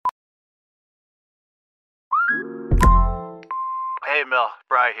Hey, Mel.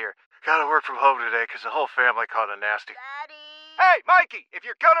 Bri here. Gotta work from home today because the whole family caught a nasty... Daddy! Hey, Mikey! If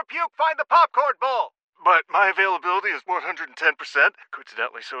you're gonna puke, find the popcorn bowl! But my availability is 110%.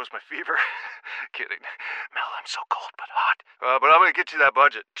 Coincidentally, so is my fever. Kidding. Mel, I'm so cold but hot. But I'm gonna get you that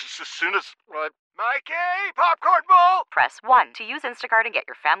budget just as soon as... Mikey! Popcorn bowl! Press 1 to use Instacart and get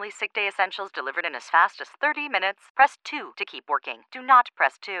your family's sick day essentials delivered in as fast as 30 minutes. Press 2 to keep working. Do not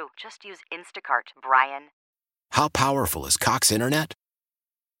press 2. Just use Instacart, Brian. How powerful is Cox Internet?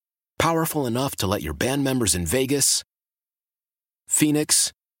 Powerful enough to let your band members in Vegas,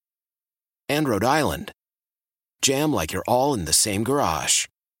 Phoenix, and Rhode Island jam like you're all in the same garage.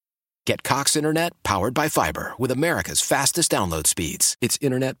 Get Cox Internet powered by fiber with America's fastest download speeds. It's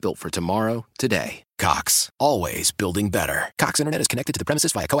internet built for tomorrow, today. Cox, always building better. Cox Internet is connected to the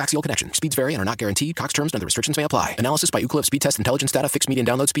premises via coaxial connection. Speeds vary and are not guaranteed. Cox terms and other restrictions may apply. Analysis by Ookla Speed Test Intelligence Data. Fixed median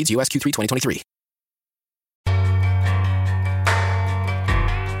download speeds. US Q3 2023.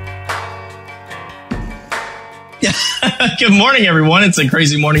 Good morning, everyone. It's a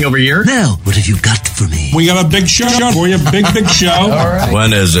crazy morning over here. Now, what have you got for me? We got a big show for you. Big show. All right.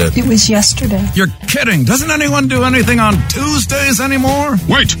 When is it? It was yesterday. You're kidding. Doesn't anyone do anything on Tuesdays anymore?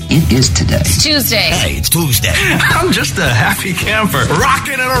 Wait. It is today. It's Tuesday. Hey, it's Tuesday. I'm just a happy camper,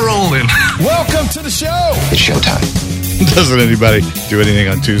 rocking and a rolling. Welcome to the show. It's showtime. Doesn't anybody do anything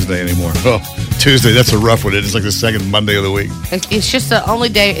on Tuesday anymore? Oh, Tuesday, that's a rough one. It's like the second Monday of the week. It's just the only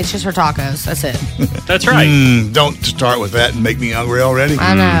day. It's just for tacos. That's it. That's right. Don't start with that and make me hungry already.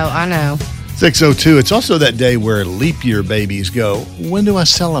 I know. 6:02. It's also that day where leap year babies go, when do I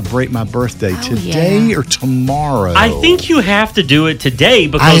celebrate my birthday? Today or tomorrow? I think you have to do it today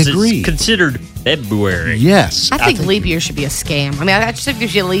because it's considered February. Yes. I think leap year should be a scam. I mean, I just think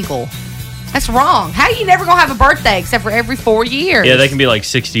it's illegal. That's wrong. How are you never going to have a birthday except for every 4 years? Yeah, they can be like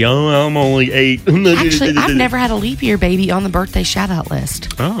 60. Oh, I'm only 8. Actually, I've never had a leap year baby on the birthday shout-out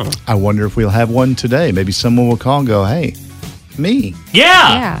list. Oh. I wonder if we'll have one today. Maybe someone will call and go, hey, me.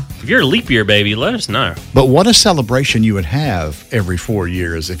 Yeah. If you're a leap year baby, let us know. But what a celebration you would have every 4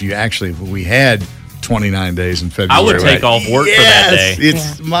 years if we had 29 days in February. I would take off work for that day.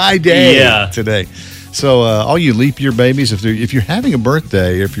 It's my day today. So all you leap year babies, if you're having a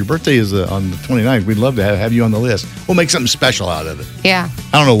birthday, if your birthday is on the 29th, we'd love to have you on the list. We'll make something special out of it. Yeah.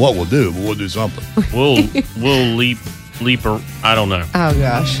 I don't know what we'll do, but we'll do something. We'll leap. I don't know. Oh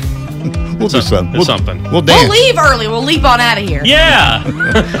gosh. We'll do something. We'll dance. We'll leave early. We'll leap on out of here. Yeah.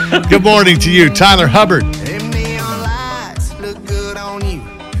 Good morning to you, Tyler Hubbard.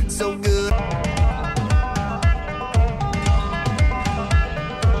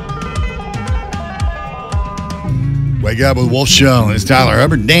 Wake up with Wolf Show. It's Tyler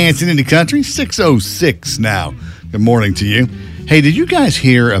Hubbard dancing in the country. 6:06 now. Good morning to you. Hey, did you guys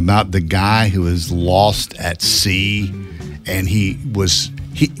hear about the guy who was lost at sea? And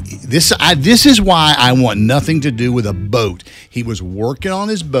this is why I want nothing to do with a boat. He was working on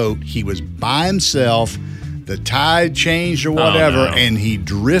his boat. He was by himself. The tide changed or whatever, and he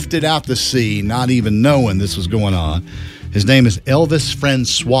drifted out to sea, not even knowing this was going on. His name is Elvis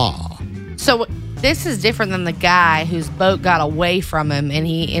Francois. So this is different than the guy whose boat got away from him and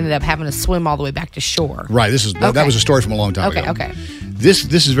he ended up having to swim all the way back to shore. Right. That was a story from a long time ago. Okay. This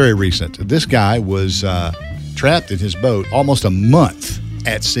is very recent. This guy was trapped in his boat almost a month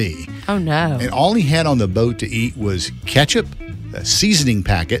at sea. Oh, no. And all he had on the boat to eat was ketchup, seasoning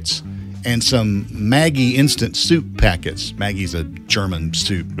packets, and some Maggi instant soup packets. Maggie's a German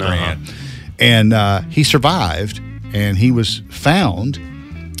soup brand. And he survived, and he was found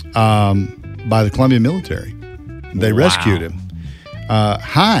by the Colombian military. They rescued him.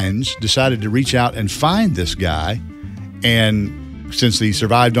 Heinz decided to reach out and find this guy, and since he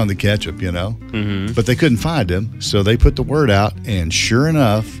survived on the ketchup, but they couldn't find him, so they put the word out, and sure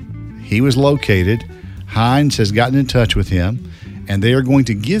enough, he was located. Heinz has gotten in touch with him, and they are going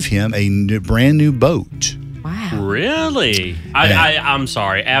to give him a brand new boat. Wow. Really? I'm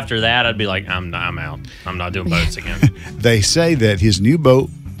sorry. After that, I'd be like, I'm out. I'm not doing boats again. They say that his new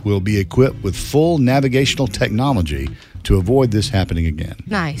boat will be equipped with full navigational technology to avoid this happening again.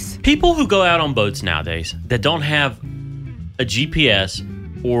 Nice. People who go out on boats nowadays that don't have a GPS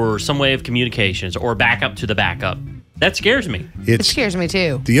or some way of communications or backup to the backup, that scares me. It scares me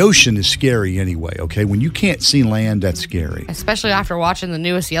too. The ocean is scary anyway, okay? When you can't see land, that's scary. Especially after watching the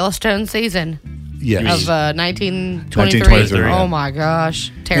newest Yellowstone season. Yes. Of 1923. Oh my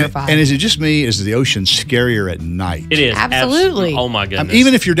gosh. Terrifying. And is it just me? Is the ocean scarier at night? It is. Absolutely. Oh my goodness.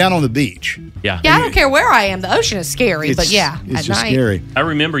 Even if you're down on the beach. Yeah. Yeah, I don't care where I am. The ocean is scary, but it's at just night. Scary. I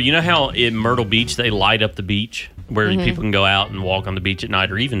remember, you know how in Myrtle Beach they light up the beach? where Mm-hmm. people can go out and walk on the beach at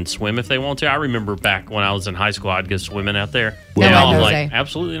night or even swim if they want to. I remember back when I was in high school, I'd go swimming out there. No, And I'm Jose. like,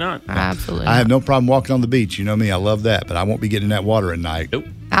 absolutely not. Absolutely. I have no problem walking on the beach. You know me, I love that, but I won't be getting in that water at night. Nope.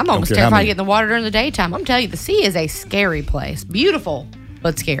 I'm almost care how terrified to many- get in the water during the daytime. I'm telling you, the sea is a scary place. Beautiful,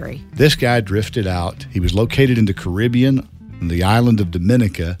 but scary. This guy drifted out. He was located in the Caribbean, on the island of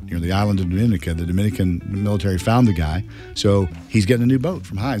Dominica, near the island of Dominica. The Dominican military found the guy. So he's getting a new boat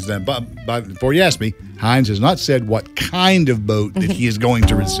from Heinz. Now, but before you ask me, Heinz has not said what kind of boat that he is going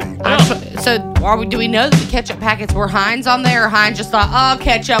to receive. So, do we know that the ketchup packets were Heinz on there, or Heinz just thought, "Oh,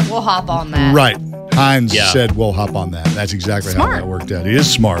 ketchup, we'll hop on that"? Right. Heinz Yeah. said, we'll hop on that. That's exactly Smart. how that worked out. He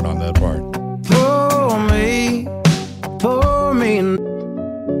is smart on that part. Pour me.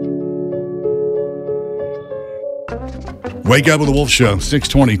 Wake up with the Wolf Show,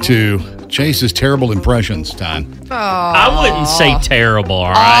 622. Chase's terrible impressions time. I wouldn't say terrible,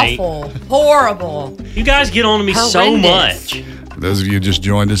 all right? Awful, horrible. You guys get on to me so Horrendous. much. For those of you who just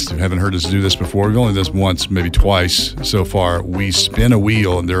joined us, who haven't heard us do this before, we've only done this once, maybe twice so far. We spin a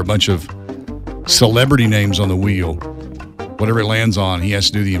wheel, and there are a bunch of celebrity names on the wheel. Whatever it lands on, he has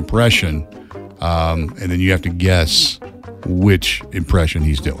to do the impression, and then you have to guess which impression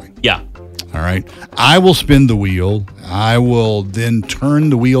he's doing. Yeah. All right. I will spin the wheel. I will then turn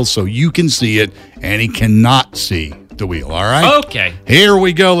the wheel so you can see it, and he cannot see the wheel. All right. Okay. Here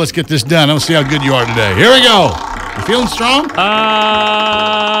we go. Let's get this done. Let's see how good you are today. Here we go. You feeling strong?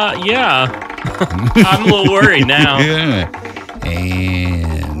 Yeah. I'm a little worried now. Yeah.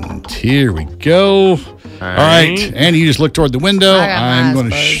 And here we go. All right. And you just look toward the window. I got my I'm eyes going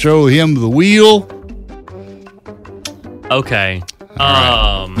to closed. show him the wheel. Okay.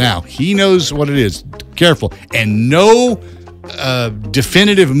 Now, he knows what it is. Careful. And no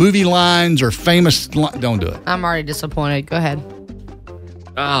definitive movie lines or famous don't do it. I'm already disappointed. Go ahead.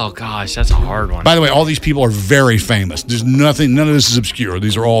 Oh, gosh, that's a hard one. By the way, all these people are very famous. There's nothing, none of this is obscure.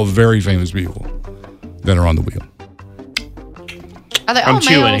 These are all very famous people that are on the wheel. Are they I'm all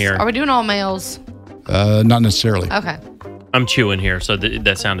chewing males? here. Are we doing all males? Not necessarily. Okay. I'm chewing here, so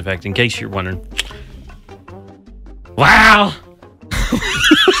that sound effect, in case you're wondering. Wow.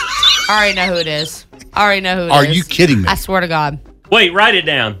 I already know who it is. Are you kidding me? I swear to God. Wait, write it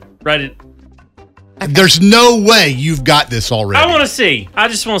down. Write it. There's no way you've got this already. I want to see. I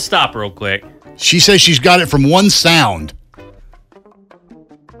just want to stop real quick. She says she's got it from one sound.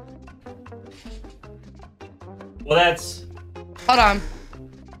 Well, that's... Hold on.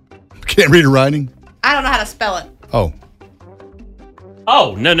 Can't read her writing? I don't know how to spell it. Oh.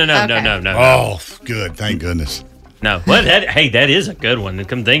 Oh, no. Okay. Oh, good. Thank goodness. No. Well, that is a good one.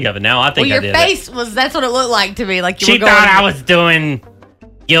 Come think of it now. I think Well, I your did face was, that's what it looked like to me. Like you She were going. thought I was doing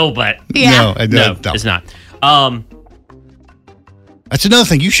Gilbert. Yeah. No, No, it's not. That's another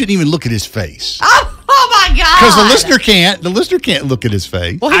thing. You shouldn't even look at his face. Oh my God. Because the listener can't. The listener can't look at his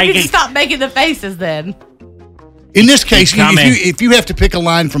face. Well, he I can can- stop making the faces then. In this case, Keep coming. if you have to pick a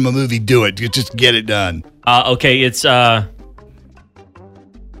line from a movie, do it. You just get it done. Okay, it's... Oh,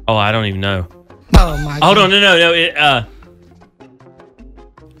 I don't even know. Oh my God. Hold on, no.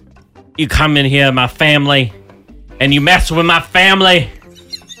 You come in here, my family, and you mess with my family.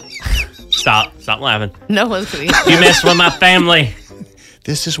 Stop laughing. No one's gonna You mess with my family.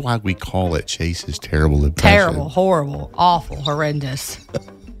 This is why we call it Chase's terrible impression. Terrible, horrible, awful, horrendous.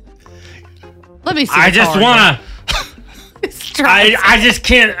 Let me see. I the just card. wanna. It's trying to- I just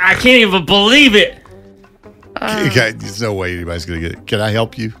can't. I can't even believe it. Okay, there's no way anybody's going to get it. Can I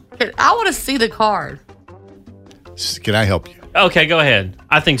help you? I want to see the card. Can I help you? Okay, go ahead.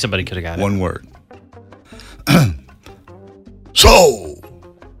 I think somebody could have got it. One word. So.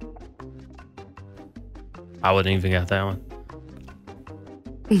 I wouldn't even got that one.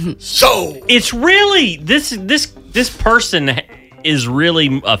 So. It's really this person is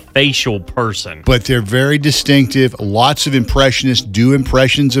really a facial person. But they're very distinctive. Lots of impressionists do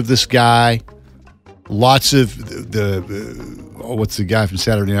impressions of this guy. Lots of what's the guy from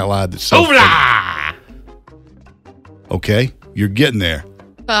Saturday Night Live that's so Hoorah! Okay, you're getting there.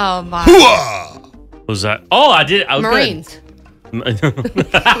 Oh my. Hooah! What was that? Oh, I did. Oh, Marines. Good.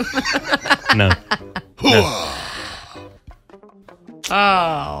 No.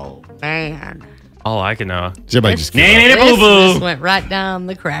 Oh man. Oh, I can know. Does everybody just Nah, get nah, up? nah, boo This boo. went right down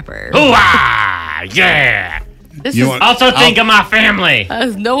the crapper. Hoorah! Yeah. This You is want- Also think of my family.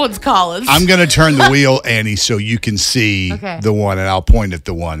 no one's calling. I'm going to turn the wheel, Annie, so you can see Okay. the one, and I'll point at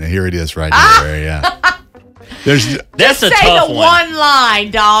the one. And here it is right here. Yeah. There's. That's a Say tough the one. one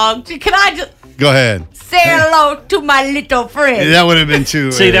line, dog. Can I just Go ahead. Say hello to my little friend. That would have been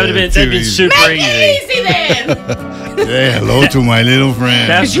too. See, that would have been super Make easy. it easy then. Say hello to my little friend.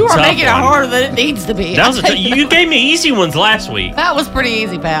 That's Because you a are tough making it one. harder than it needs to be. That was you gave me easy ones last week. That was pretty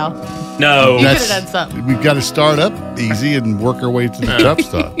easy, pal. No. You could have done something. We've got to start up easy and work our way to the tough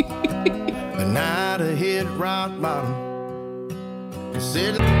stuff. A night I hit rock bottom.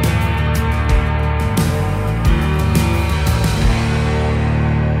 Consider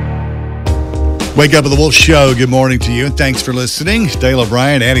Wake up with the Wolf Show. Good morning to you, and thanks for listening. Dale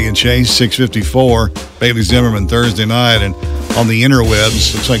O'Brien, Addie and Chase, 654. Bailey Zimmerman Thursday night, and on the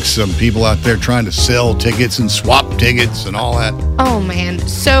interwebs, looks like some people out there trying to sell tickets and swap tickets and all that. Oh, man.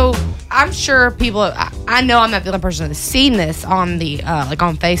 So I'm sure people, I know I'm not the only person that's seen this on the, like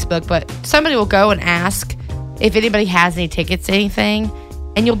on Facebook, but somebody will go and ask if anybody has any tickets, anything,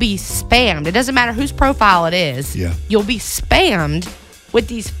 and you'll be spammed. It doesn't matter whose profile it is. Yeah. You'll be spammed with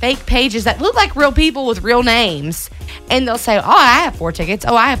these fake pages that look like real people with real names. And they'll say, oh, I have 4 tickets.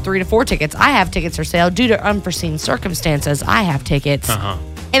 Oh, I have 3 to 4 tickets. I have tickets for sale due to unforeseen circumstances. I have tickets. Uh-huh.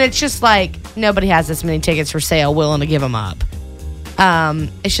 And it's just like nobody has this many tickets for sale willing to give them up.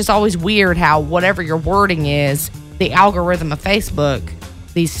 It's just always weird how whatever your wording is, the algorithm of Facebook,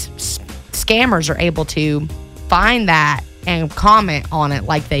 these scammers are able to find that and comment on it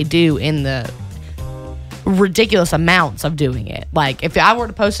like they do in the ridiculous amounts of doing it. Like if I were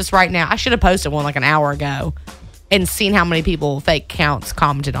to post this right now, I should have posted one like an hour ago and seen how many people, fake accounts,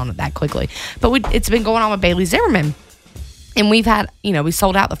 commented on it that quickly. But it's been going on with Bailey Zimmerman. And we've had, we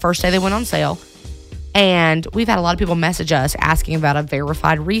sold out the first day they went on sale. And we've had a lot of people message us asking about a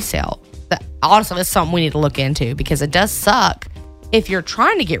verified resale. That honestly, that's something we need to look into because it does suck if you're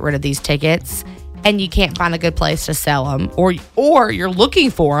trying to get rid of these tickets and you can't find a good place to sell them, or you're looking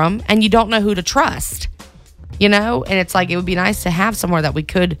for them and you don't know who to trust. And it's like it would be nice to have somewhere that we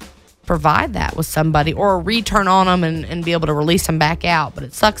could provide that with somebody or a return on them and be able to release them back out. But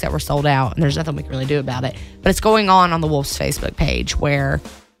it sucks that we're sold out and there's nothing we can really do about it. But it's going on the Wolf's Facebook page where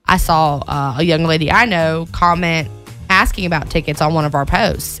I saw a young lady I know comment asking about tickets on one of our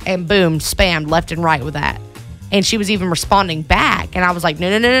posts and boom, spammed left and right with that. And she was even responding back. And I was like,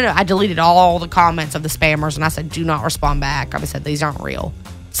 no. I deleted all the comments of the spammers and I said, do not respond back. I said, these aren't real.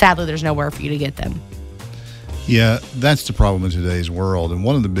 Sadly, there's nowhere for you to get them. Yeah, that's the problem in today's world. And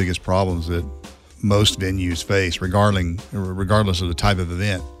one of the biggest problems that most venues face, regardless of the type of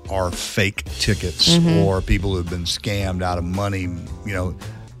event, are fake tickets or people who have been scammed out of money.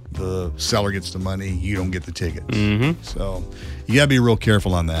 The seller gets the money, you don't get the tickets. Mm-hmm. So you got to be real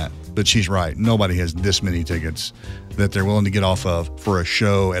careful on that. But she's right. Nobody has this many tickets that they're willing to get off of for a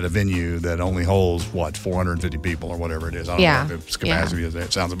show at a venue that only holds, 450 people or whatever it is. I don't know what the capacity is there.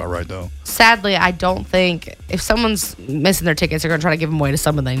 It sounds about right, though. Sadly, I don't think if someone's missing their tickets, they're going to try to give them away to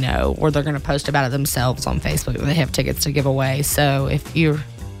someone they know, or they're going to post about it themselves on Facebook when they have tickets to give away. So if you're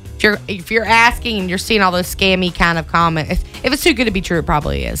asking and you're seeing all those scammy kind of comments, if it's too good to be true, it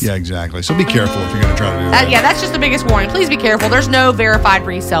probably is. Yeah, exactly. So be careful if you're going to try to do that. That's just the biggest warning. Please be careful. There's no verified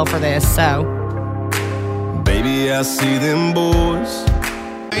resale for this, so. baby, I see them boys.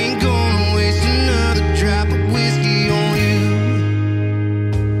 Ain't gonna waste another drop of whiskey on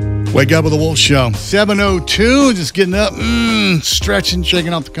you. Wake up with the Wolf Show. 7:02, just getting up, stretching,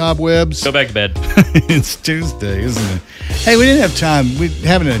 shaking off the cobwebs. Go back to bed. It's Tuesday, isn't it? Hey, we didn't have time. We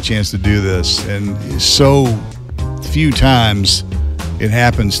haven't had a chance to do this, and so few times it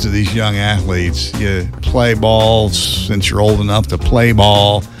happens to these young athletes. You play ball since you're old enough to play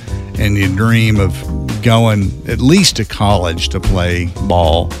ball, and you dream of going at least to college to play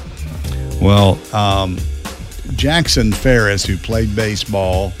ball. Well, Jackson Ferris, who played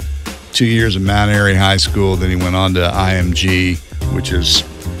baseball 2 years at Mount Airy High School, then he went on to IMG, which is,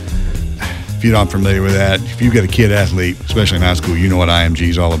 if you're not familiar with that, if you've got a kid athlete, especially in high school, you know what IMG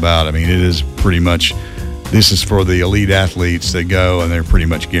is all about. I mean, it is pretty much, this is for the elite athletes that go, and they're pretty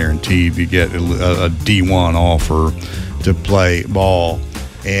much guaranteed to get a D1 offer to play ball.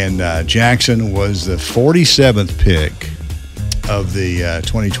 And Jackson was the 47th pick of the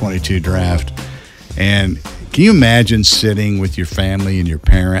 2022 draft. And can you imagine sitting with your family and your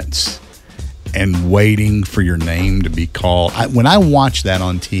parents and waiting for your name to be called? When I watch that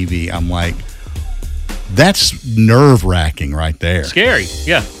on TV, I'm like, that's nerve-wracking right there. Scary,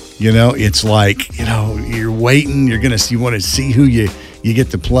 yeah. You know, it's like, you're waiting. You want to see who you get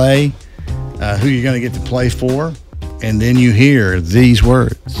to play, who you're going to get to play for. And then you hear these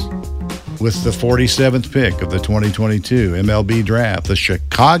words. With the 47th pick of the 2022 MLB draft, the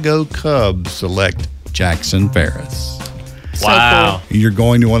Chicago Cubs select Jackson Ferris. Wow. So You're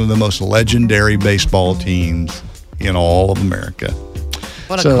going to one of the most legendary baseball teams in all of America.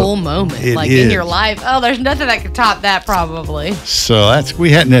 What a So, cool moment. it Like is. in your life. Oh, there's nothing that could top that probably. So we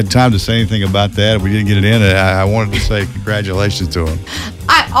hadn't had time to say anything about that. We didn't get it in. I wanted to say congratulations to him.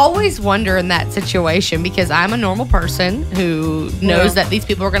 I always wonder in that situation because I'm a normal person who knows that these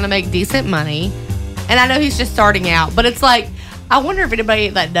people are going to make decent money. And I know he's just starting out, but it's like, I wonder if anybody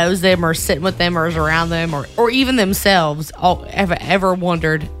that knows them or sitting with them or is around them or even themselves ever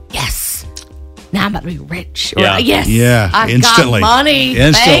wondered, yes, now I'm about to be rich. Or, Yeah. yes, Yeah, I've instantly. got money.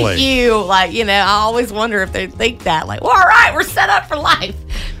 Instantly. Thank you. Like, I always wonder if they think that. Like, well, all right, we're set up for life.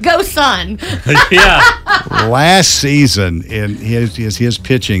 Go, son. Yeah. Last season, in his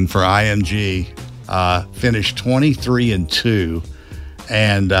pitching for IMG, finished 23-2,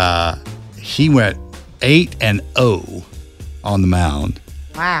 and he went 8-0 on the mound.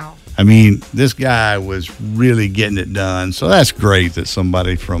 Wow. I mean, this guy was really getting it done. So that's great that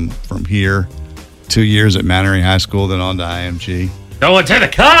somebody from here, 2 years at Mountaineering High School, then on to IMG. Going to the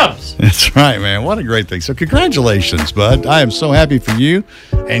Cubs. That's right, man. What a great thing. So congratulations, bud. I am so happy for you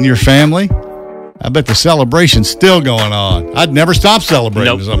and your family. I bet the celebration's still going on. I'd never stop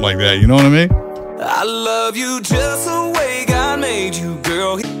celebrating Nope. something like that. You know what I mean? I love you just the way God made you,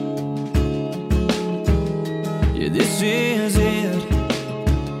 girl. Yeah, this is it.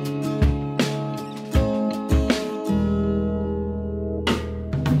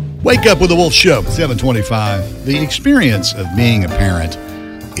 Wake up with the Wolf Show, 725. The experience of being a parent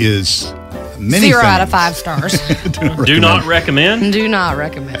is many 0 out of things. 5 stars. Do not recommend. Do not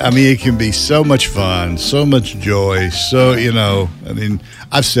recommend. I mean, it can be so much fun, so much joy. So, I mean,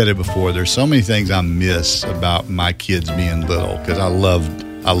 I've said it before. There's so many things I miss about my kids being little because I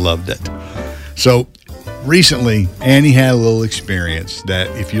loved it. So recently, Annie had a little experience that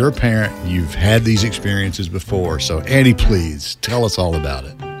if you're a parent, you've had these experiences before. So Annie, please tell us all about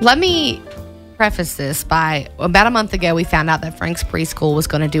it. Let me preface this by about a month ago, we found out that Frank's Preschool was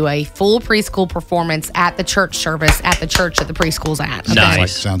going to do a full preschool performance at the church service at the church that the preschool's at. Okay?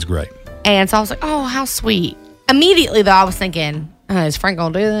 Nice. Sounds great. And so I was like, oh, how sweet. Immediately, though, I was thinking, is Frank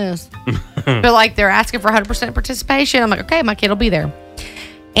going to do this? But like they're asking for 100% participation. I'm like, okay, my kid will be there.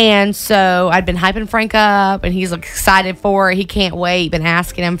 And so I'd been hyping Frank up, and he's like excited for it. He can't wait. Been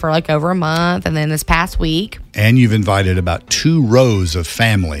asking him for like over a month. And then this past week, And you've invited about 2 rows of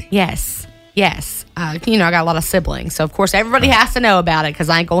family. yes. I got a lot of siblings. So, of course, everybody has to know about it because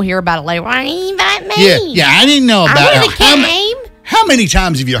I ain't going to hear about it later. Why didn't you invite me? Yeah, I didn't know about I really it. came. How many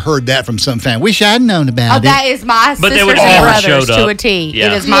times have you heard that from some fan? Wish I'd known about Oh, it. that is my But they sisters would and never brothers showed to up. a T. Yeah.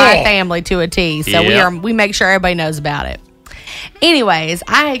 It is my Yeah. family to a T. So Yeah. we make sure everybody knows about it. Anyways,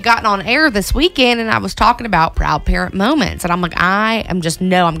 I had gotten on air this weekend and I was talking about proud parent moments. And I'm like, I'm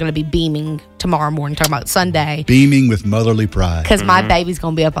going to be beaming tomorrow morning, talking about Sunday. Beaming with motherly pride. Because my baby's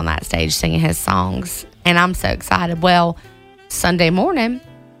going to be up on that stage singing his songs. And I'm so excited. Well, Sunday morning,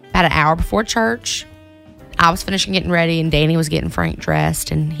 about an hour before church, I was finishing getting ready and Danny was getting Frank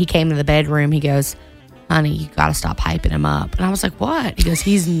dressed. And he came to the bedroom. He goes, honey, you got to stop hyping him up. And I was like, what? He goes,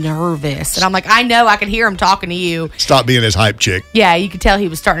 he's nervous. And I'm like, I know, I could hear him talking to you. Stop being his hype chick. Yeah, you could tell he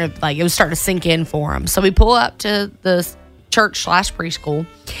was starting to, it was starting to sink in for him. So we pull up to the church / preschool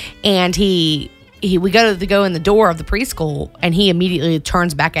and we go in the door of the preschool and he immediately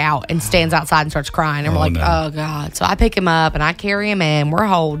turns back out and stands outside and starts crying. And we're like, no. oh God. So I pick him up and I carry him in. We're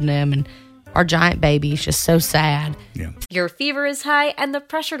holding him and our giant baby is just so sad. Yeah. Your fever is high and the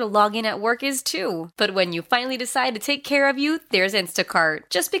pressure to log in at work is too. But when you finally decide to take care of you, there's Instacart.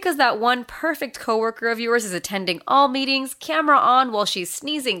 Just because that one perfect coworker of yours is attending all meetings, camera on while she's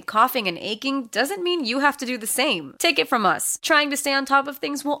sneezing, coughing, and aching, doesn't mean you have to do the same. Take it from us. Trying to stay on top of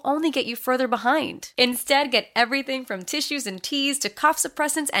things will only get you further behind. Instead, get everything from tissues and teas to cough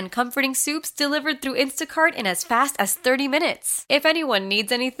suppressants and comforting soups delivered through Instacart in as fast as 30 minutes. If anyone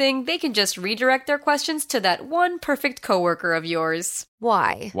needs anything, they can just redirect their questions to that one perfect coworker of yours.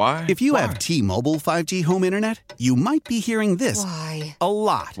 Why? Why? If you have T-Mobile 5G home internet, you might be hearing this Why? a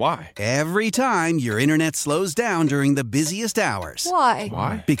lot. Why? Every time your internet slows down during the busiest hours. Why?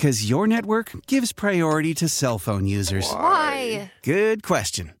 Why? Because your network gives priority to cell phone users. Why? Good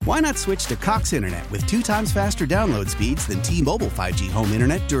question. Why not switch to Cox Internet with 2 times faster download speeds than T-Mobile 5G home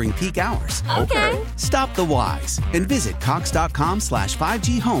internet during peak hours? Okay. Stop the whys and visit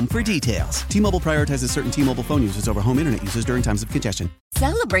cox.com/5G home for details. details. T-Mobile prioritizes certain T-Mobile phone users over home internet users during times of congestion.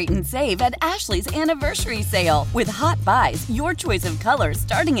 Celebrate and save at Ashley's Anniversary Sale. With Hot Buys, your choice of colors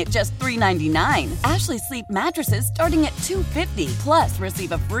starting at just $3.99. Ashley Sleep mattresses starting at $2.50. Plus,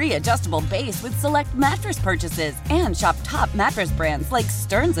 receive a free adjustable base with select mattress purchases. And shop top mattress brands like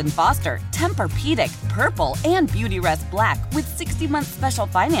Stearns & Foster, Tempur-Pedic, Purple, and Beautyrest Black with 60-month special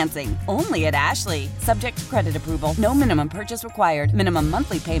financing. Only at Ashley. Subject to credit approval. No minimum purchase required. Minimum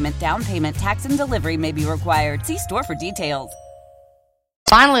monthly payment, down payment, tax, and delivery may be required. See store for details.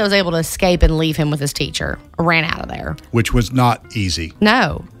 Finally, I was able to escape and leave him with his teacher. I ran out of there. Which was not easy.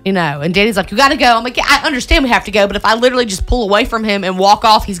 No, And Danny's like, you got to go. I'm like, yeah, I understand we have to go, but if I literally just pull away from him and walk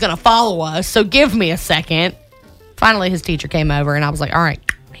off, he's going to follow us. So give me a second. Finally, his teacher came over, and I was like, all right,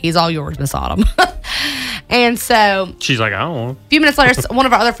 he's all yours, Miss Autumn. And so she's like, I don't know. A few minutes later, one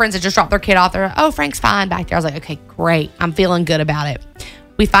of our other friends had just dropped their kid off there. Oh, Frank's fine back there. I was like, okay, great. I'm feeling good about it.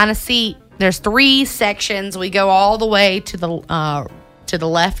 We find a seat. There's 3 sections. We go all the way to the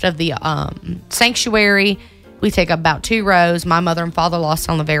left of the sanctuary. We take about 2 rows. My mother and father-in-law sit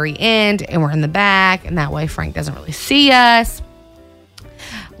on the very end, and we're in the back, and that way Frank doesn't really see us.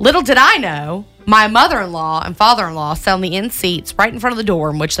 Little did I know, my mother-in-law and father-in-law sat on the end seats right in front of the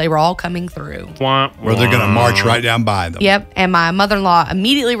door in which they were all coming through. Where they're going to march right down by them. Yep, and my mother-in-law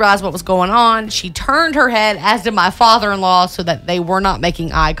immediately realized what was going on. She turned her head, as did my father-in-law, so that they were not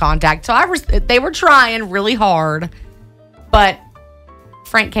making eye contact. So they were trying really hard, but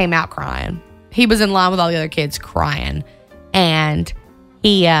Frank came out crying. He was in line with all the other kids crying, and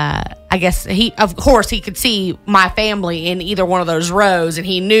he, of course, he could see my family in either one of those rows, and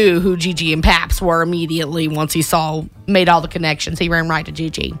he knew who Gigi and Paps were immediately once he made all the connections. He ran right to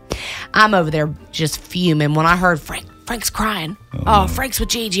Gigi. I'm over there just fuming when I heard Frank's crying. Oh, Frank's with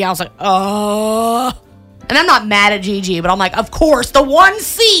Gigi. I was like, oh. And I'm not mad at Gigi, but I'm like, of course, the one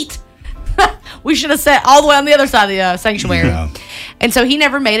seat we should have sat all the way on the other side of the sanctuary. Yeah. And so he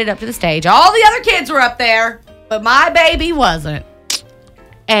never made it up to the stage. All the other kids were up there, but my baby wasn't.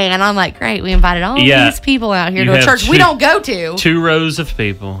 And I'm like, great, we invited all these people out here to a church we don't go to. 2 rows of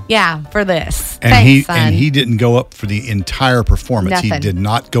people. Yeah, for this. And Thanks, son. he didn't go up for the entire performance. Nothing. He did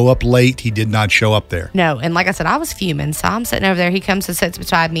not go up late. He did not show up there. No, and like I said, I was fuming. So I'm sitting over there. He comes and sits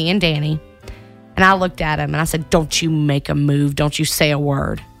beside me and Danny. And I looked at him and I said, don't you make a move. Don't you say a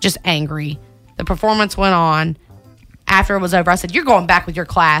word. Just angry. The performance went on. After it was over, I said, you're going back with your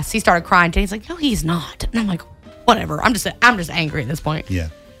class. He started crying. He's like, no, he's not. And I'm like, whatever. I'm just angry at this point. Yeah.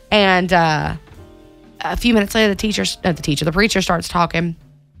 And a few minutes later, the preacher starts talking.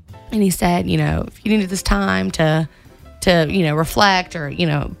 And he said, if you needed this time to reflect or,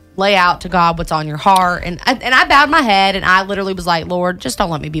 lay out to God what's on your heart. And I bowed my head and I literally was like, Lord, just don't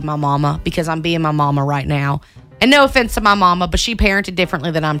let me be my mama because I'm being my mama right now. And no offense to my mama, but she parented differently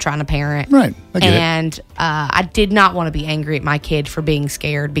than I'm trying to parent. Right. I get it. I did not want to be angry at my kid for being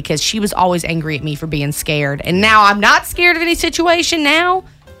scared because she was always angry at me for being scared. And now I'm not scared of any situation now.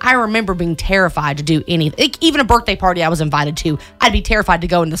 I remember being terrified to do anything. Even a birthday party I was invited to, I'd be terrified to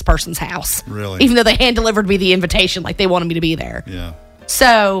go in this person's house. Really? Even though they hand-delivered me the invitation like they wanted me to be there. Yeah.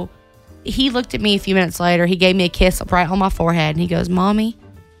 So he looked at me a few minutes later. He gave me a kiss right on my forehead. And he goes, Mommy,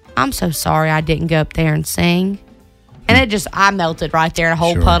 I'm so sorry I didn't go up there and sing. And I melted right there in a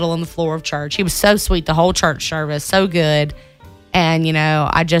whole puddle on the floor of church. He was so sweet the whole church service, so good. And,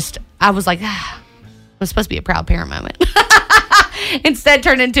 I was like, it was supposed to be a proud parent moment. Instead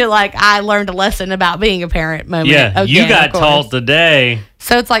turned into I learned a lesson about being a parent moment. Yeah, you got taught today.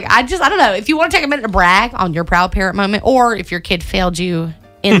 So it's I don't know. If you want to take a minute to brag on your proud parent moment, or if your kid failed you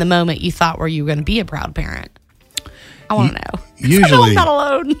in the moment you thought where you were going to be a proud parent, I want to know. Usually, I'm not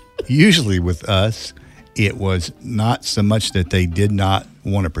alone. Usually with us, it was not so much that they did not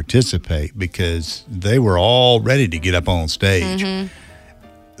want to participate because they were all ready to get up on stage,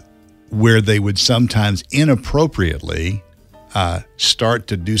 where they would sometimes inappropriately start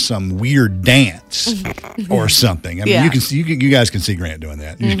to do some weird dance or something. I mean, you guys can see Grant doing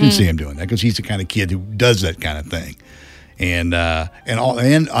that. You can see him doing that because he's the kind of kid who does that kind of thing. And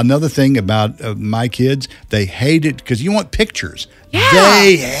another thing about my kids, they hated because you want pictures. Yeah.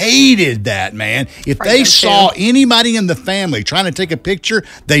 They hated that, man. If they saw anybody in the family trying to take a picture,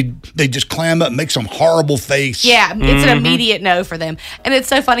 they just clam up and make some horrible face. Yeah, it's an immediate no for them. And it's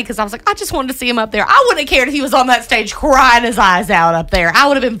so funny because I was like, I just wanted to see him up there. I wouldn't have cared if he was on that stage crying his eyes out up there. I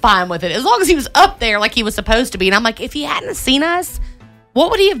would have been fine with it as long as he was up there like he was supposed to be. And I'm like, if he hadn't seen us,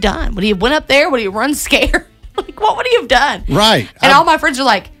 what would he have done? Would he have went up there? Would he have run scared? What would he have done? Right. And all my friends are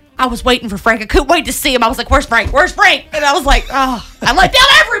like, I was waiting for Frank. I couldn't wait to see him. I was like, where's Frank? Where's Frank? And I was like, oh, I let down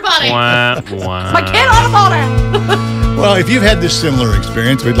everybody. Wah, wah. My kid ought to fall down. Well, if you've had this similar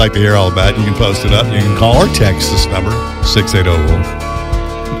experience, we'd like to hear all about it. You can post it up. You can call or text this number, 680-WOLF.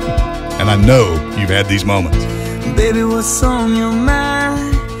 And I know you've had these moments. Baby, what's on your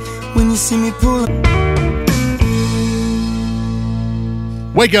mind when you see me pull?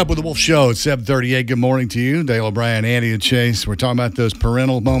 Wake up with the Wolf Show at 7:38. Good morning to you. Dale O'Brien, Andy, and Chase. We're talking about those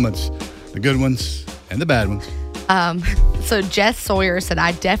parental moments, the good ones and the bad ones. So Jess Sawyer said,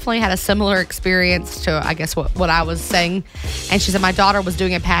 I definitely had a similar experience to, I guess, what I was saying. And she said, my daughter was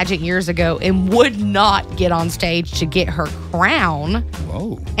doing a pageant years ago and would not get on stage to get her crown.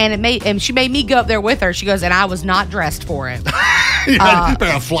 Whoa. And she made me go up there with her. She goes, and I was not dressed for it.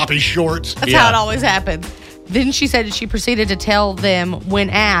 Floppy shorts. That's how it always happens. Then she said she proceeded to tell them when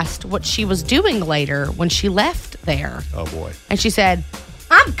asked what she was doing later when she left there. Oh, boy. And she said,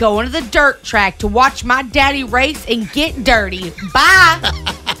 I'm going to the dirt track to watch my daddy race and get dirty. Bye.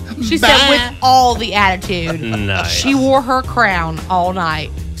 She said with all the attitude. Nice. She wore her crown all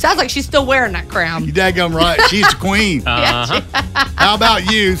night. Sounds like she's still wearing that crown. You daggum right. She's the queen. How about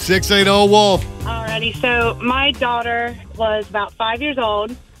you, 680-WOLF? Alrighty, so my daughter was about 5 years old.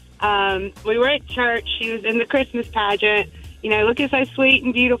 We were at church. She was in the Christmas pageant, looking so sweet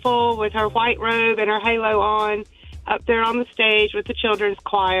and beautiful with her white robe and her halo on, up there on the stage with the children's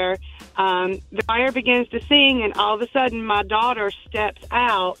choir. The choir begins to sing, and all of a sudden my daughter steps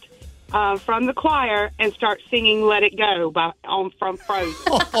out from the choir and starts singing Let It Go from Frozen.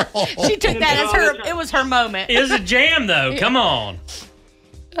 She took that as it was her moment. It was a jam, though. Come on.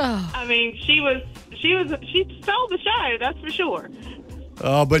 I mean, she stole the show, that's for sure.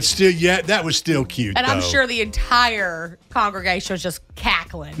 Oh, but still, yeah, that was still cute, And though. I'm sure the entire congregation was just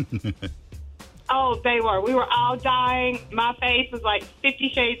cackling. Oh, they were. We were all dying. My face was like 50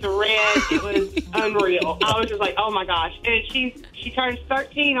 shades of red. It was unreal. I was just like, oh, my gosh. And she turns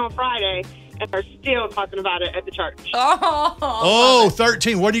 13 on Friday, and they're still talking about it at the church. Oh,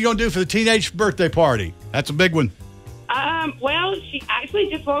 13. What are you going to do for the teenage birthday party? That's a big one. Well, she actually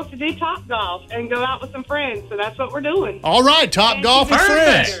just wants to do Top Golf and go out with some friends, so that's what we're doing. All right, Top Golf with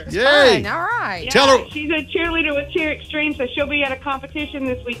friends. Yay. All right. Yeah, Tell her. She's a cheerleader with Cheer Extreme, so she'll be at a competition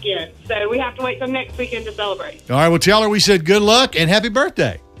this weekend. So we have to wait till next weekend to celebrate. All right, well, tell her we said good luck and happy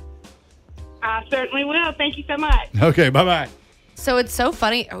birthday. I certainly will. Thank you so much. Okay, bye-bye. So it's so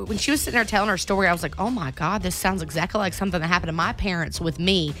funny. When she was sitting there telling her story, I was like, oh, my God, this sounds exactly like something that happened to my parents with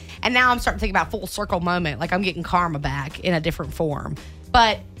me. And now I'm starting to think about full circle moment, like I'm getting karma back in a different form.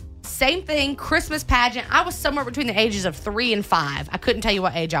 But same thing, Christmas pageant. I was somewhere between the ages of 3 and 5. I couldn't tell you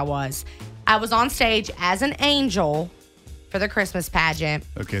what age I was. I was on stage as an angel for the Christmas pageant.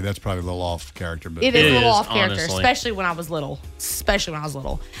 Okay, that's probably a little off character. But It is a little off character, honestly. especially when I was little.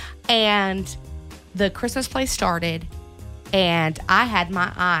 And the Christmas play started. And I had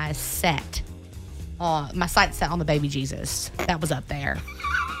my eyes set on my sights set on the baby Jesus that was up there.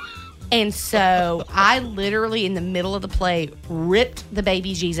 And so I literally, in the middle of the play, ripped the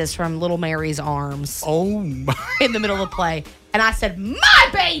baby Jesus from little Mary's arms. Oh, my. In the middle of the play. And I said, my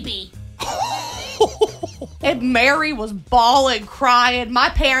baby! And Mary was bawling, crying.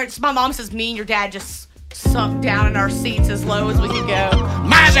 My mom says, me and your dad just sunk down in our seats as low as we could go.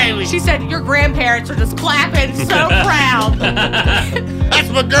 My baby! She said, your grandparents are just clapping so proud. That's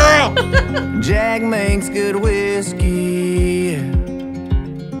my girl! Jack makes good whiskey.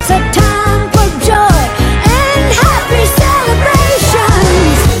 It's a time for joy and happy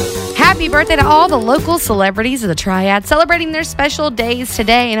celebrations. Happy birthday to all the local celebrities of the Triad celebrating their special days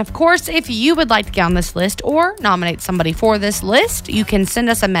today. And of course, if you would like to get on this list or nominate somebody for this list, you can send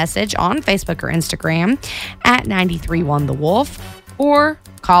us a message on Facebook or Instagram at 931TheWolf or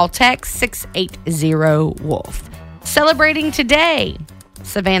call text 680-WOLF. Celebrating today,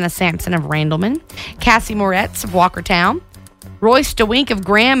 Savannah Sampson of Randleman, Cassie Moretz of Walkertown, Royce DeWink of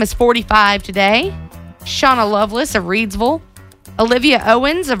Graham is 45 today, Shauna Lovelace of Reedsville, Olivia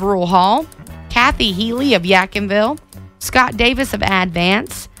Owens of Rural Hall, Kathy Healy of Yadkinville, Scott Davis of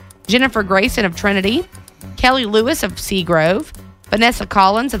Advance, Jennifer Grayson of Trinity, Kelly Lewis of Seagrove, Vanessa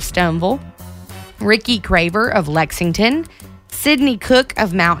Collins of Stoneville, Ricky Craver of Lexington, Sydney Cook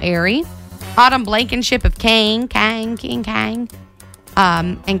of Mount Airy, Autumn Blankenship of Kang, and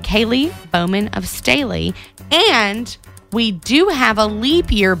Kaylee Bowman of Staley. And we do have a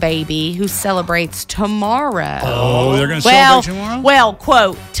leap year baby who celebrates tomorrow. Oh, they're going to celebrate tomorrow? Well,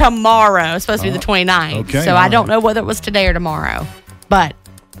 quote, tomorrow. It's supposed to be the 29th. Okay, so I don't know whether it was today or tomorrow. But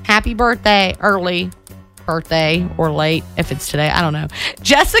happy birthday, early birthday, or late, if it's today. I don't know.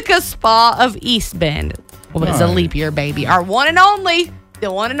 Jessica Spa of East Bend was a leap year baby. Our one and only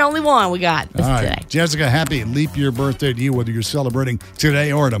The one and only one we got All right. today. Jessica, happy leap year birthday to you, whether you're celebrating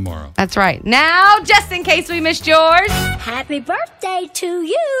today or tomorrow. That's right. Now, just in case we missed yours. Happy birthday to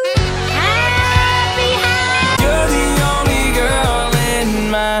you. Happy, You're the only girl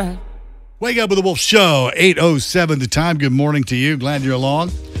in my... Wake Up with the Wolf Show, 8:07 the time. Good morning to you. Glad you're along.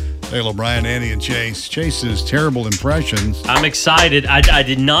 Hello, Brian, Annie, and Chase. Chase's terrible impressions. I'm excited. I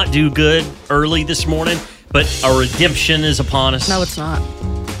did not do good early this morning, but a redemption is upon us. No, it's not.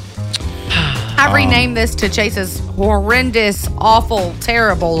 I renamed this to Chase's horrendous, awful,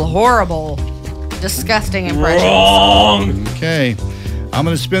 terrible, horrible, disgusting impressions. Wrong. Okay. I'm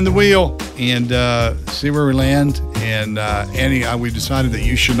going to spin the wheel and see where we land. And Annie, we decided that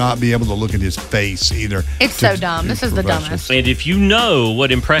you should not be able to look at his face either. It's so dumb. This is the dumbest. And if you know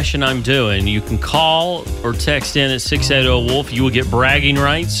what impression I'm doing, you can call or text in at 680-WOLF. You will get bragging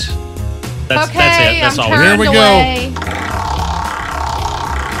rights. That's it. That's all. Here we go.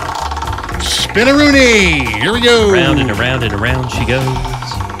 Spin-a-rooney. Here we go. Round and around and around she goes.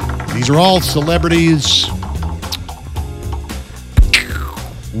 These are all celebrities.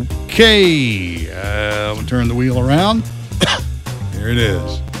 Okay. We'll turn the wheel around. Here it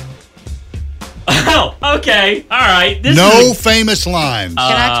is. Oh, okay. All right. No famous lines. Can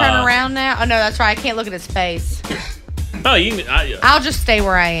I turn around now? Oh, no, that's right. I can't look at his face. Oh, you can. I'll just stay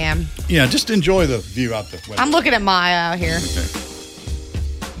where I am. Yeah, just enjoy the view out the window. I'm looking at Maya out here.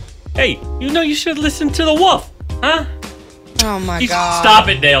 Hey, you should listen to the wolf, huh? Oh, my God. Stop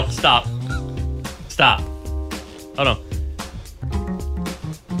it, Dale. Stop. Hold on.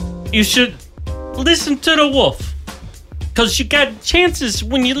 You should listen to the wolf. Because you got chances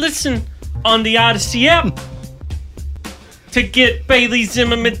when you listen on the Odyssey app to get Bailey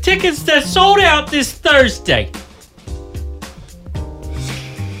Zimmerman tickets that sold out this Thursday.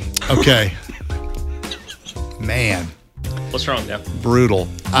 Okay. Man. What's wrong, Dale? Brutal.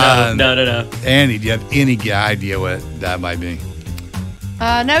 No. Annie, do you have any idea what that might be?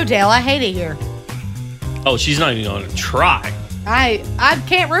 No, Dale. I hate it here. Oh, she's not even going to try. I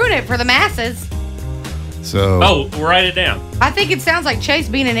can't ruin it for the masses. So. Oh, write it down. I think it sounds like Chase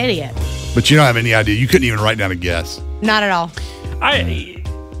being an idiot. But you don't have any idea. You couldn't even write down a guess. Not at all.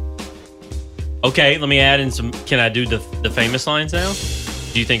 Okay, let me add in some. Can I do the famous lines now?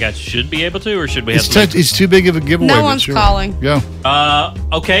 Do you think I should be able to, or should we have It's too big of a giveaway. No one's calling. Go.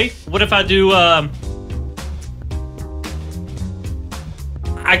 Okay. What if I do, I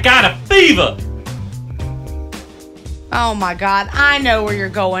got a fever. Oh, my God. I know where you're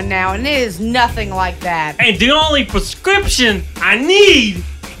going now, and it is nothing like that. And the only prescription I need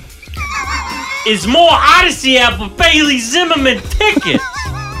is more Odyssey app for Bailey Zimmerman tickets.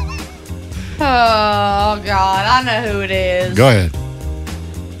 Oh, God. I know who it is. Go ahead.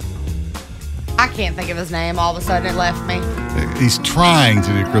 I can't think of his name. All of a sudden, it left me. He's trying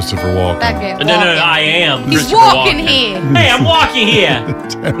to do Christopher Walken. No, I am. He's Walking here. Hey, I'm walking here.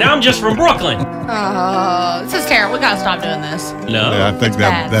 Now I'm just from Brooklyn. Oh, this is terrible. We gotta stop doing this. No. Yeah, I think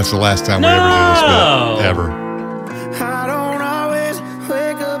bad. that's the last time we ever do this bit. Ever. I don't always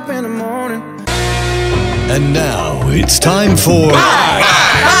wake up in the morning. And now it's time for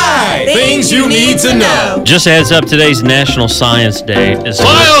Things You Need to Know. Just a heads up, today's National Science Day.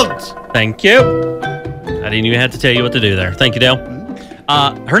 Science! Thank you. I didn't even have to tell you what to do there. Thank you, Dale.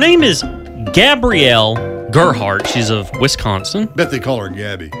 Her name is Gabrielle Gerhardt. She's of Wisconsin. Bet they call her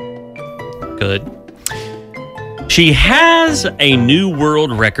Gabby. Good. She has a new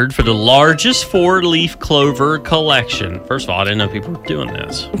world record for the largest four-leaf clover collection. First of all, I didn't know people were doing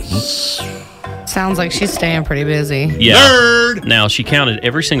this. Sounds like she's staying pretty busy. Yeah. Nerd! Now, she counted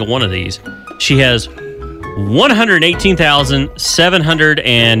every single one of these. She has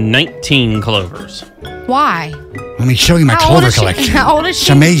 118,719 clovers. Why? Let me show you my clover collection. How old is she? It's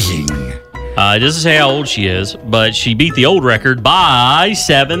amazing. It doesn't say how old she is, but she beat the old record by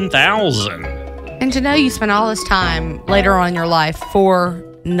 7,000. And to know you spent all this time later on in your life for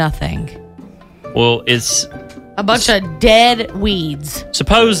nothing. Well, it's a bunch of dead weeds.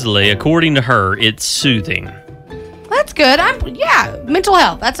 Supposedly, according to her, it's soothing. That's good. Mental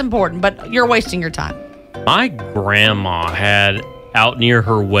health. That's important, but you're wasting your time. My grandma had out near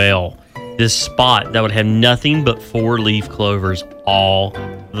her well this spot that would have nothing but four-leaf clovers all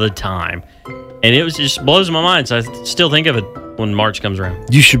the time. And it just blows my mind. So I still think of it when March comes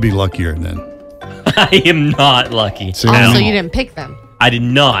around. You should be luckier then. I am not lucky. So you didn't pick them. I did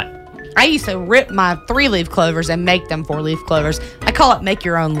not. I used to rip my 3-leaf clovers and make them 4-leaf clovers. I call it make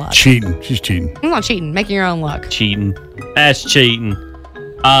your own luck. Cheating. She's cheating. I'm not cheating. Making your own luck. Cheating. That's cheating.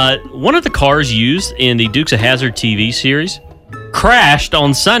 One of the cars used in the Dukes of Hazzard TV series crashed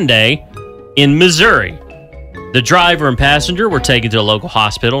on Sunday in Missouri. The driver and passenger were taken to a local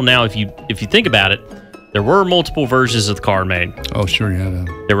hospital. Now, if you think about it, there were multiple versions of the car made. Oh, sure, yeah.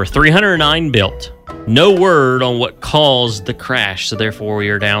 There were 309 built. No word on what caused the crash, so therefore we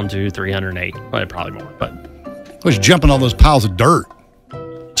are down to 308. Well, probably more, but was jumping all those piles of dirt.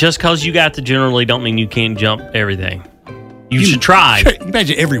 Just because you got the generally don't mean you can't jump everything. You should try.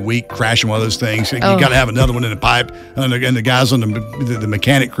 Imagine every week crashing one of those things. You got to have another one in the pipe, and the guys on the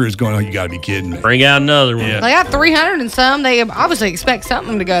mechanic crew is going, "Oh, you got to be kidding me!" Bring out another one. They got 300 and some. They obviously expect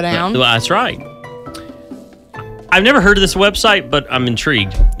something to go down. That's right. I've never heard of this website, but I'm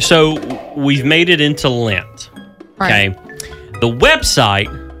intrigued. So we've made it into Lent. Okay. Right. The website,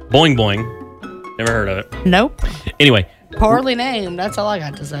 Boing Boing, never heard of it. Nope. Anyway. Poorly named. That's all I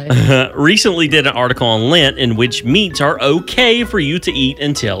got to say. Recently did an article on Lent in which meats are okay for you to eat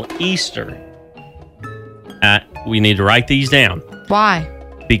until Easter. We need to write these down. Why?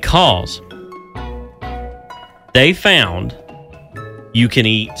 Because they found you can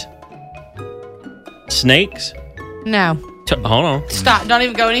eat snakes. No. Hold on. Stop. Don't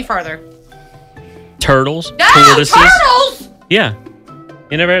even go any further. Turtles. No, tortoises. turtles! Yeah.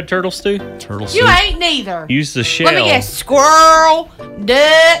 You never had turtle stew? Turtle stew. You ain't neither. Use the shell. Let me guess. Squirrel,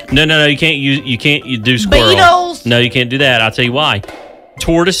 duck. No. You can't use. You can't. You do squirrel. Beetles. No, you can't do that. I'll tell you why.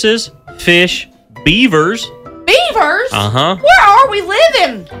 Tortoises, fish, beavers. Beavers? Uh-huh. Where are we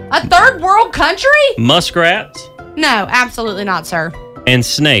living? A third world country? Muskrats. No, absolutely not, sir. And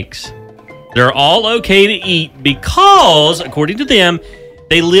snakes. They're all okay to eat because, according to them,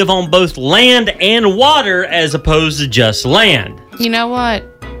 they live on both land and water as opposed to just land. You know what?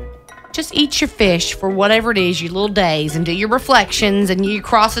 Just eat your fish for whatever it is, your little days, and do your reflections and your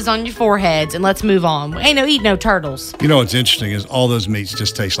crosses on your foreheads, and let's move on. Ain't no eat no turtles. You know what's interesting is all those meats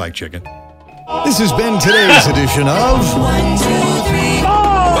just taste like chicken. This has been today's edition of 1, 2, 3,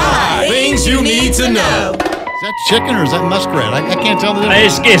 4 Things You Need to Know. Is that chicken or is that muskrat? I can't tell the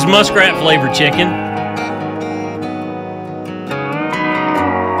difference. It's muskrat flavored chicken.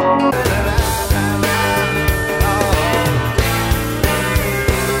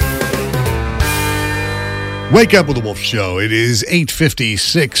 Wake up with the Wolf Show. It is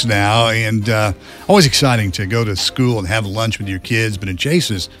 8:56 now, and always exciting to go to school and have lunch with your kids. But in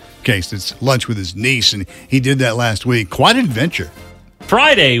Chase's case, it's lunch with his niece, and he did that last week. Quite an adventure.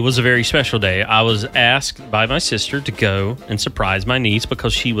 Friday was a very special day. I was asked by my sister to go and surprise my niece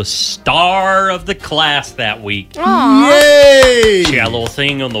because she was star of the class that week. Aww. Yay! She got a little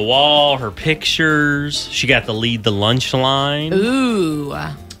thing on the wall, her pictures. She got to lead the lunch line. Ooh.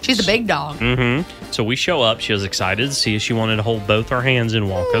 She's a big dog. Mm-hmm. So we show up. She was excited to see us. She wanted to hold both our hands and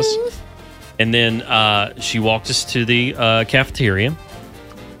walk us. And then she walked us to the cafeteria.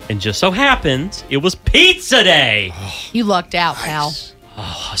 And just so happens, it was pizza day. You lucked out, pal.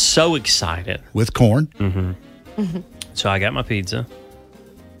 Oh, so excited. With corn? Mm-hmm. So I got my pizza.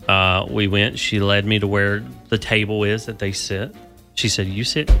 We went. She led me to where the table is that they sit. She said, you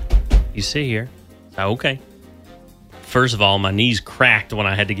sit here. I said, okay. First of all, my knees cracked when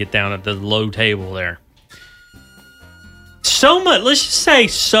I had to get down at the low table there. So much, let's just say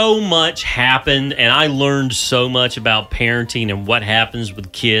so much happened, and I learned so much about parenting and what happens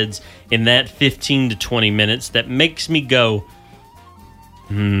with kids in that 15 to 20 minutes that makes me go,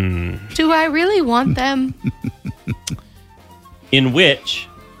 Do I really want them? In which,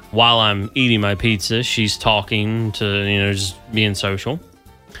 while I'm eating my pizza, she's talking to, just being social.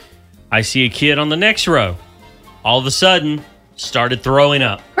 I see a kid on the next row. All of a sudden, started throwing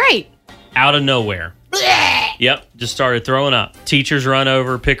up. Great. Out of nowhere. Yep, just started throwing up. Teachers run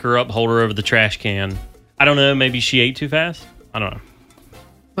over, pick her up, hold her over the trash can. I don't know, maybe she ate too fast? I don't know.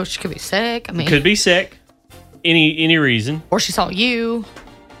 Well, she could be sick. I mean, Could be sick. Any reason. Or she saw you.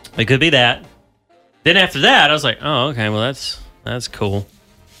 It could be that. Then after that, I was like, oh, okay, well, that's cool.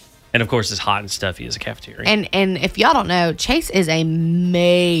 And, of course, it's hot and stuffy as a cafeteria. And if y'all don't know, Chase is a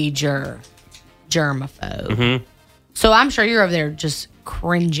major germaphobe. Mm-hmm. So I'm sure you're over there just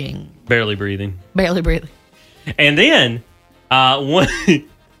cringing. Barely breathing. Barely breathing. And then one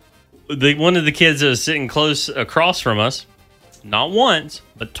of the kids that was sitting close across from us, not once,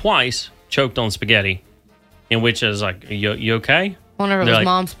 but twice, choked on spaghetti. In which I was like, you okay? I wonder if it was like,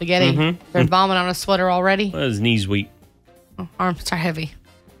 mom's spaghetti. Mm-hmm. They're vomiting on a sweater already. Well, his knees weak. Oh, arms are heavy.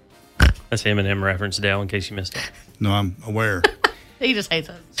 That's Eminem reference, Dale, in case you missed it. No, I'm aware. He just hates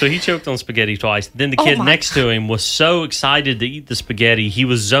us. So he choked on spaghetti twice. Then the kid next to him was so excited to eat the spaghetti, he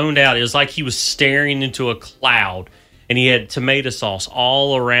was zoned out. It was like he was staring into a cloud. And he had tomato sauce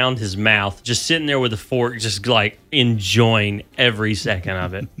all around his mouth, just sitting there with a fork, just like enjoying every second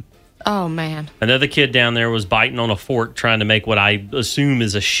of it. Oh, man. Another kid down there was biting on a fork trying to make what I assume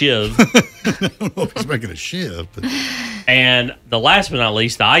is a shiv. I don't know if he's making a shiv. But... And the last but not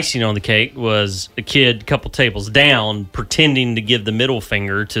least, the icing on the cake was a kid a couple tables down pretending to give the middle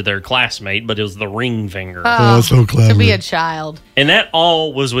finger to their classmate, but it was the ring finger. Oh, so clever. To be a child. And that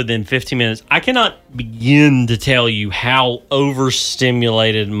all was within 15 minutes. I cannot begin to tell you how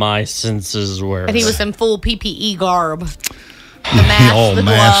overstimulated my senses were. And he was in full PPE garb. The mask, all the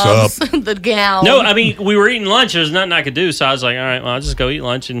masked gloves, the gown. No, I mean, we were eating lunch. There was nothing I could do. So I was like, all right, well, I'll just go eat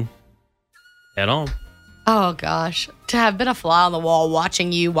lunch and head on. Oh, gosh. To have been a fly on the wall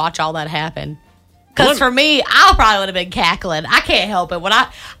watching you watch all that happen. Because for me, I probably would have been cackling. I can't help it. When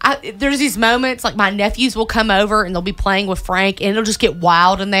there's these moments, like my nephews will come over and they'll be playing with Frank and it'll just get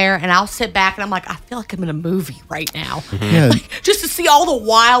wild in there. And I'll sit back and I'm like, I feel like I'm in a movie right now. Mm-hmm. Yeah. Like, just to see all the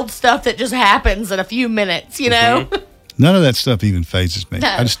wild stuff that just happens in a few minutes, you know? Mm-hmm. None of that stuff even phases me. No.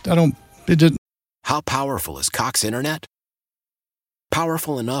 I don't, it didn't. How powerful is Cox Internet?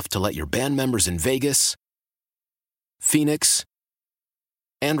 Powerful enough to let your band members in Vegas, Phoenix,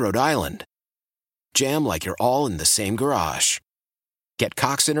 and Rhode Island jam like you're all in the same garage. Get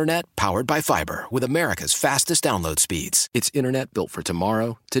Cox Internet powered by fiber with America's fastest download speeds. It's internet built for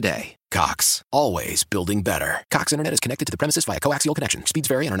tomorrow, today. Cox, always building better. Cox Internet is connected to the premises via coaxial connection. Speeds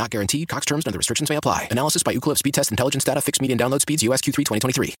vary and are not guaranteed. Cox terms and other restrictions may apply. Analysis by Ookla Speed Test Intelligence Data. Fixed median download speeds. US Q3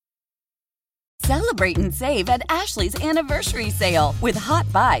 2023. Celebrate and save at Ashley's Anniversary Sale. With Hot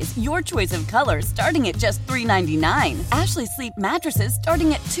Buys, your choice of colors starting at just $3.99. Ashley Sleep mattresses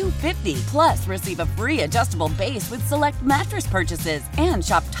starting at $2.50. Plus, receive a free adjustable base with select mattress purchases. And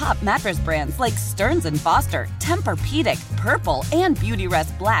shop top mattress brands like Stearns & Foster, Tempur-Pedic, Purple, and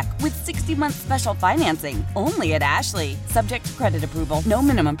Beautyrest Black with 60-month special financing. Only at Ashley. Subject to credit approval. No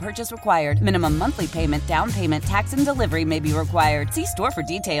minimum purchase required. Minimum monthly payment, down payment, tax, and delivery may be required. See store for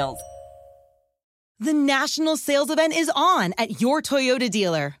details. The national sales event is on at your Toyota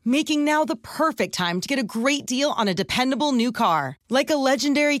dealer, making now the perfect time to get a great deal on a dependable new car. Like a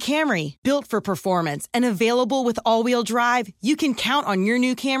legendary Camry, built for performance and available with all-wheel drive, you can count on your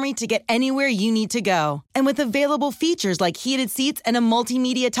new Camry to get anywhere you need to go. And with available features like heated seats and a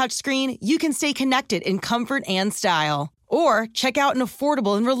multimedia touchscreen, you can stay connected in comfort and style. Or check out an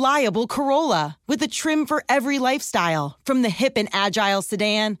affordable and reliable Corolla with a trim for every lifestyle, from the hip and agile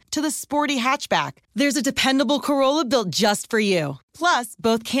sedan to the sporty hatchback. There's a dependable Corolla built just for you. Plus,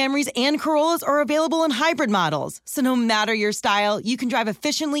 both Camrys and Corollas are available in hybrid models, so no matter your style, you can drive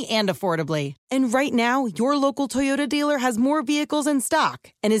efficiently and affordably. And right now, your local Toyota dealer has more vehicles in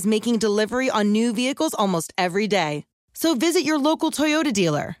stock and is making delivery on new vehicles almost every day. So visit your local Toyota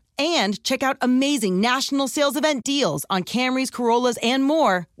dealer. And check out amazing national sales event deals on Camrys, Corollas, and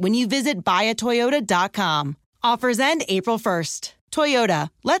more when you visit buyatoyota.com. Offers end April 1st. Toyota,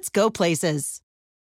 let's go places.